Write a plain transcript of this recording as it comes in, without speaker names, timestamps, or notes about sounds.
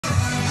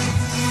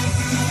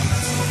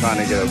trying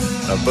to get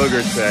a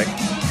booger check,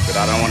 but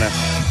I don't want to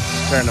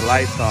turn the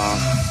lights on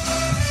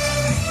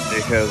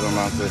because I'm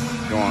about to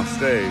go on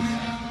stage.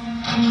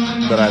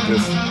 But I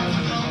just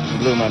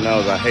blew my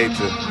nose. I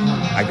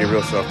get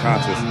real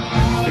self-conscious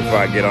before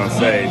I get on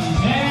stage.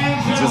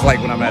 It's just like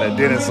when I'm at a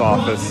dentist's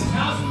office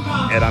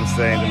and I'm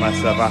saying to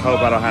myself, I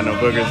hope I don't have no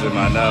boogers in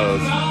my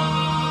nose.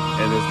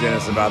 And this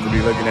dentist is about to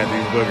be looking at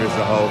these boogers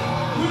the whole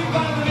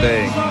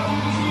thing.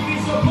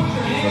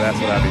 So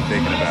that's what I be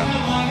thinking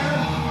about.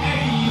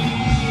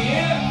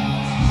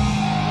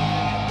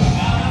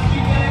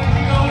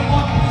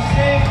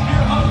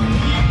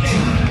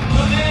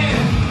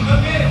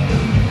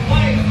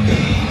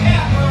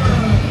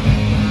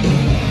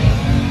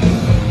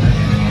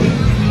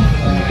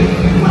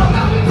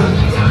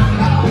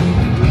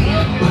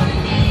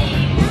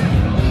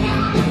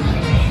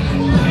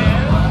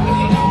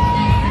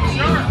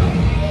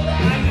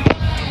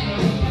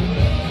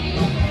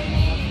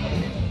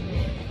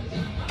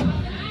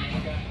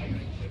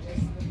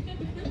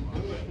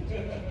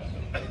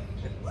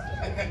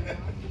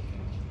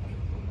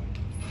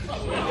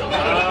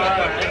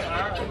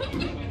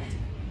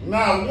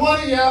 Not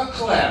one of y'all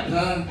clapped,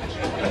 huh?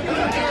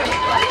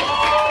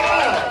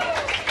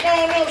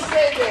 No, don't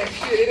say that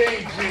shit. It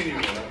ain't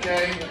genuine,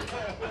 okay?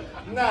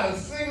 Not a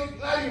single,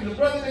 not even the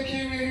brother that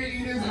came in here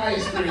eating his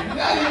ice cream.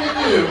 Not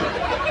even you.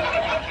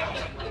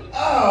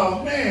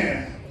 Oh,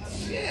 man.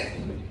 Shit.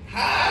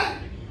 Hi.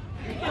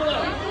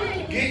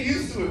 Get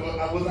used to it.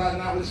 Was I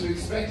not what you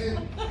expected?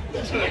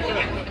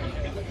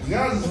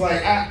 Y'all just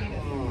like,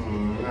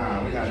 nah,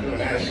 we're not doing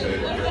that shit.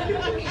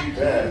 Keep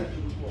that.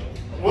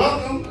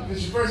 Welcome. If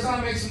it's your first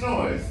time, make some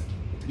noise.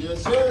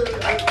 Yes, sir.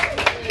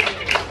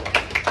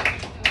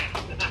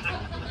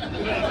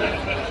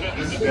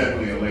 This is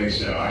definitely a late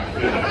show.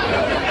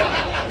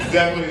 It's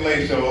definitely a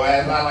late show,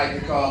 as I like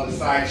to call the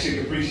Side Chick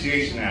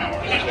Appreciation Hour.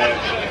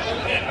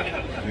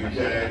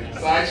 Okay.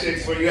 Side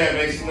chicks, where you at,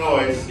 make some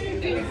noise.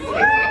 Yeah.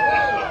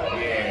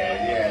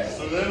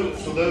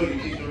 Salute. You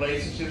keep the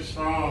relationship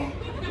strong.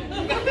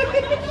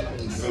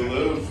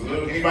 Salute.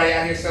 Anybody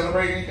out here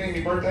celebrating anything?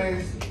 Any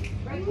birthdays?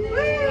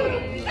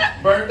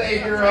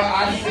 Birthday girl,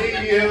 I see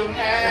you.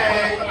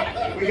 Hey.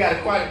 We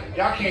got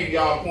y'all can't be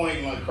all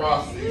pointing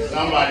across. It's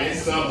somebody.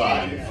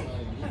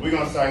 We're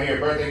gonna start here.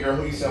 Birthday girl,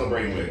 who you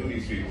celebrating with? Who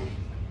these people?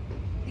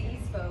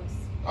 These folks.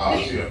 Oh,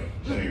 she don't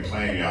even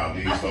claim y'all.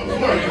 These folks.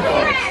 Who are you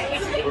folks?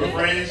 We're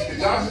friends. Did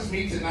y'all just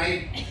meet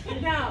tonight?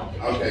 No.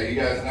 Okay, you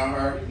guys know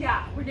her?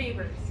 Yeah, we're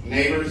neighbors.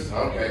 Neighbors?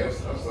 Okay, that's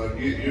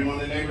you're one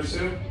of the neighbors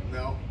too?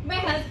 No. My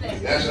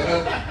husband. That's your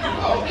husband?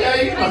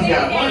 Okay, you must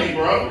got money,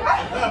 bro.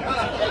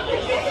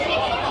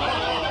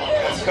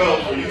 Let's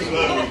go for you to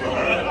love me for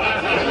her.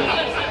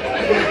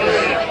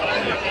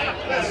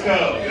 Let's go.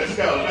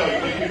 No, you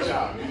did a good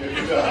job.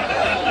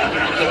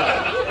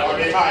 Are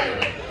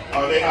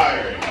they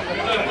hiring?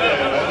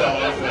 Yeah, that's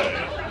all I'm saying.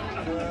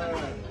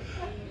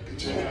 Good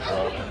job,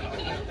 bro.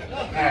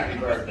 Happy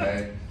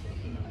birthday.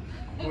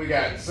 Who we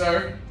got?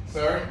 Sir?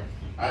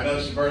 I know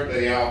it's your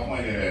birthday, y'all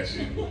pointed at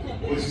you.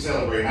 What you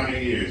celebrate? How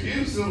many years?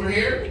 You, silver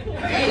hair? You.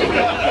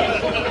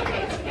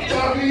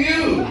 Talking to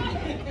you.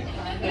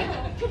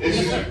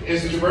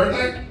 Is it your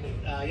birthday?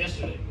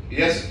 Yesterday.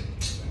 Yes.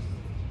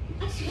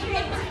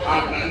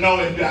 I know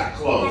it got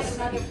close.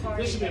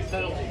 This should be a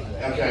penalty.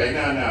 Okay,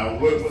 no.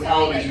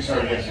 How old did you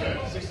turn yesterday?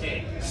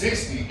 68.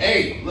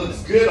 68.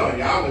 Looks good on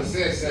you. I would have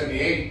said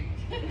 78.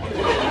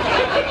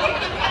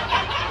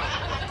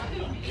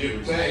 Give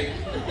or take.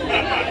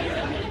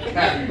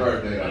 Happy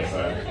birthday, I'm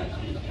sorry.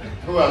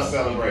 Who else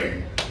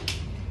celebrating?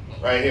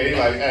 Right here. He's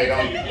like, hey,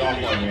 don't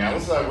point me out.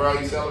 What's up, bro?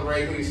 You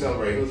celebrate? Who you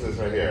celebrate? Who's this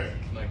right here?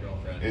 My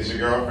girlfriend. It's your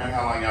girlfriend?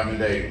 How long y'all been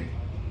dating?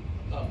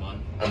 About a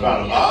month.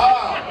 About a month.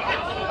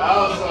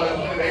 Oh, so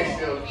they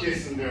still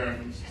kissing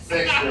during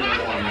sex during the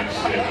morning and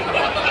shit.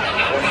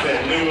 That's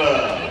that new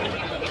love.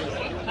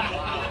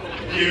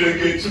 Give it a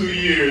good 2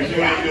 years. You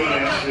ain't doing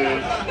that shit.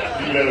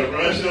 You better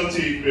brush your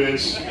teeth,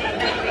 bitch.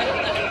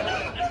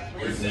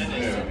 This is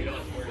new.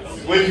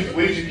 What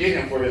did you get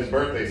him for his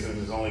birthday since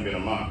it's only been a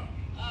month?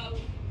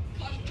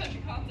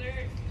 Country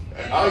concert.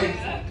 Oh, you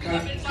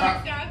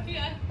Stuff,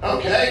 yeah.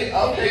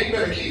 okay, you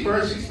better keep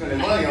her. She's spending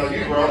money on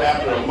you, bro.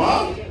 After a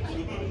month,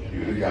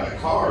 you got a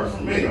card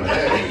from me.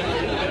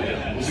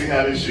 Hey, we'll see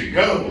how this shit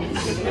goes.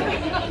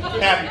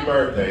 Happy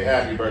birthday.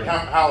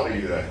 How old are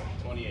you today?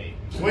 28.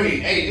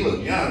 28. You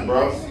look young,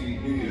 bro. See, you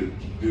need to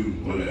do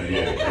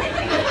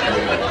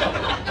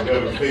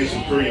whatever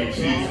facial cream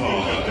she's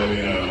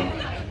on.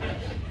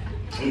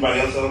 Anybody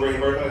else celebrating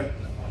birthday?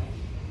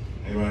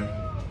 Anybody?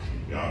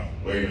 Y'all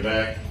waving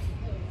back?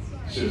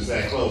 Should have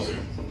sat closer.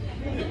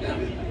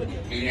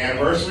 Any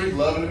anniversary?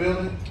 Love in the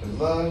building? Is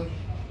love?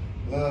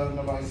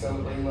 Nobody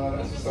celebrating love?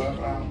 That's what's up.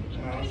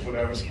 It's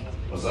whatever.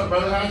 What's up,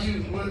 brother?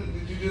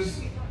 Did you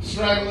just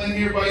straggle in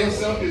here by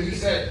yourself? Because you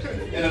sat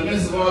in the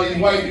midst of all these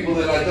white people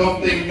that I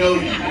don't think know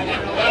you.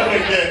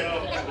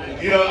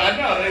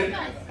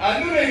 I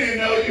knew they didn't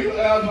know you.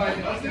 I was like,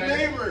 I'm the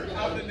neighbor.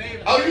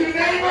 Oh, you the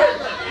neighbor?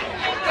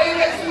 Hey,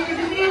 next to the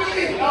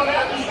community. Oh,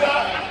 that's what's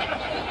up.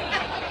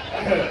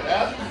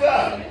 That's what's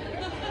up.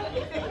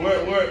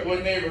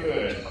 What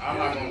neighborhood? I'm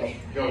not gonna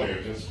go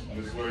there. Just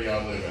where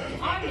y'all live at.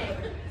 Our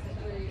neighbor.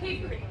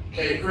 Cape Creek.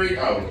 Cave Creek?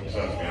 Oh,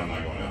 trust me, I'm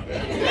not going out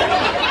there.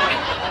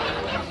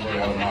 That's way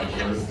out of my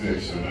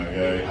jurisdiction,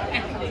 okay?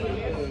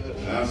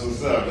 That's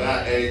what's up.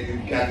 Hey,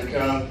 you got to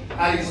come.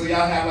 So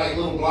y'all have like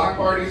little block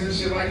parties and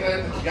shit like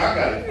that? Y'all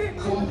got a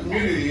cool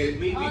community.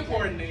 We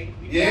coordinate.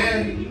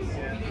 Yeah?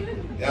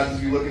 Y'all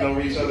just be looking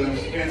over each other's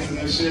fences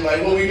and shit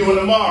like, what we doing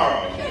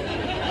tomorrow?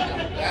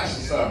 That's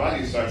what's up. I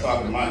need to start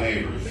talking to my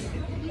neighbors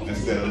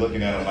instead of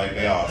looking at them like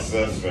they all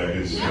suspect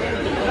and shit.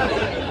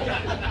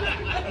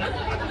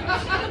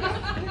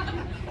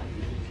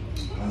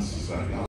 That's what's up, y'all.